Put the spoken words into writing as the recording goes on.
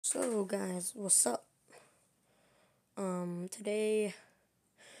So guys, what's up? Today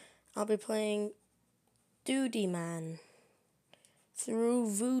I'll be playing Doodieman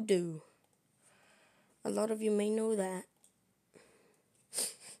through Voodoo. A lot of you may know that.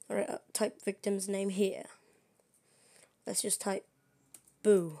 Alright, type victim's name here. Let's just type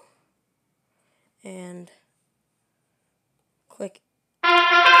Boo. And click.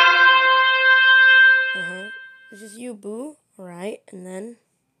 This is you, Boo. Alright, and then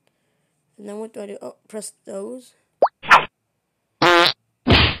what do I do? Oh, press those. What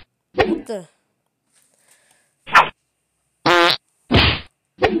the?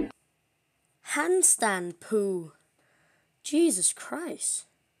 Handstand poo. Jesus Christ.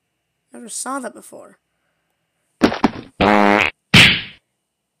 Never saw that before.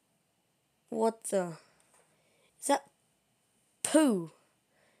 What the? Is that poo?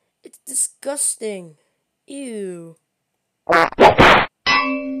 It's disgusting. Ew.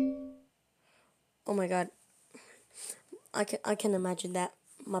 Oh my god. I can imagine that.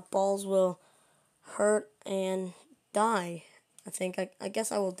 My balls will hurt and die. I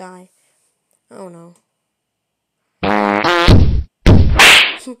guess I will die. I don't know.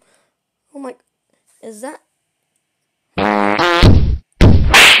 Oh my, is that?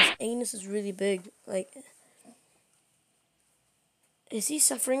 His anus is really big. Like, is he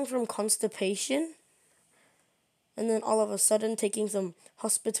suffering from constipation? And then all of a sudden taking some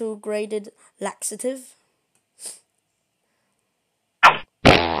hospital-graded laxative? Is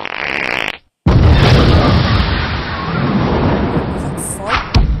that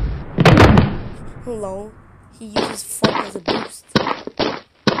fart? Hello. He uses fart as a boost.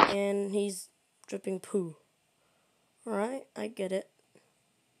 And he's dripping poo. Alright, I get it.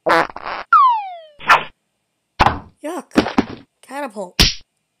 Yuck. Catapult.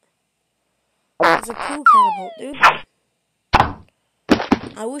 It's a poo catapult, dude.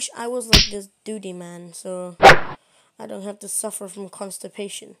 I wish I was like this Doodieman, so I don't have to suffer from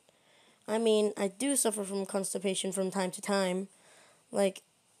constipation. I mean, I do suffer from constipation from time to time. Like,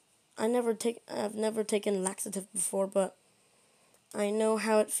 I've never taken laxative before, but I know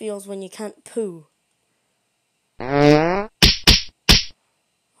how it feels when you can't poo. Oh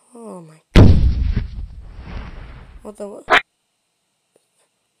my god.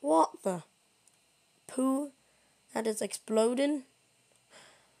 What the? Poo that is exploding?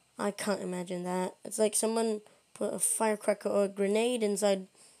 I can't imagine that. It's like someone put a firecracker or a grenade inside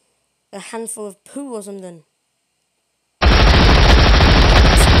a handful of poo or something.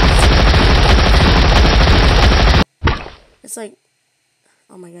 It's like,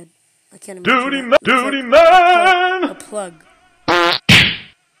 oh my god, I can't imagine that. Doodieman! A plug.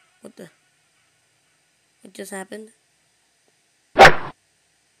 What the? What just happened?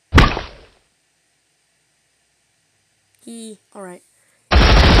 Alright.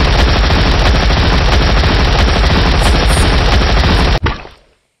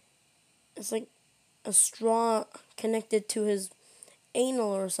 It's like a straw connected to his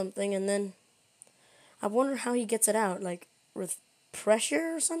anal or something, and then I wonder how he gets it out, like with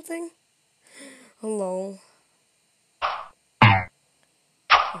pressure or something? Hello.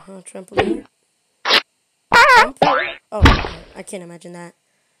 Trampoline. Jump. Oh, I can't imagine that.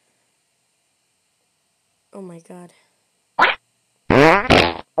 Oh my god.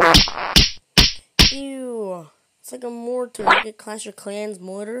 Ew. It's like a mortar, like a Clash of Clans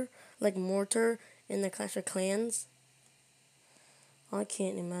mortar. Like mortar in the Clash of Clans. I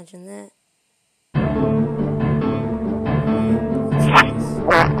can't imagine that.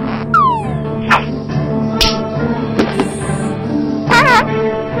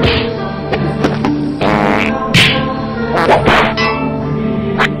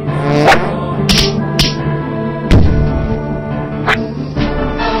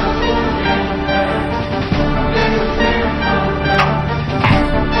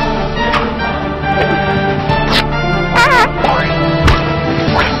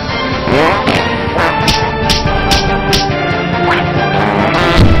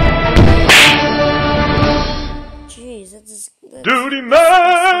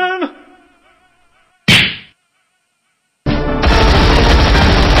 Doodieman!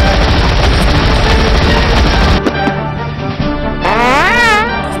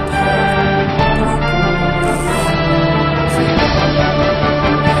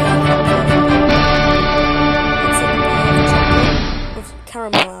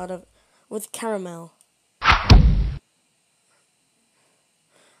 With caramel.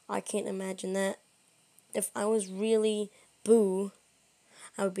 I can't imagine that. If I was really Boo,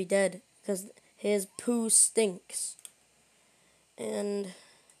 I would be dead, because his poo stinks. And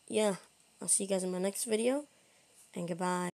yeah, I'll see you guys in my next video, and goodbye.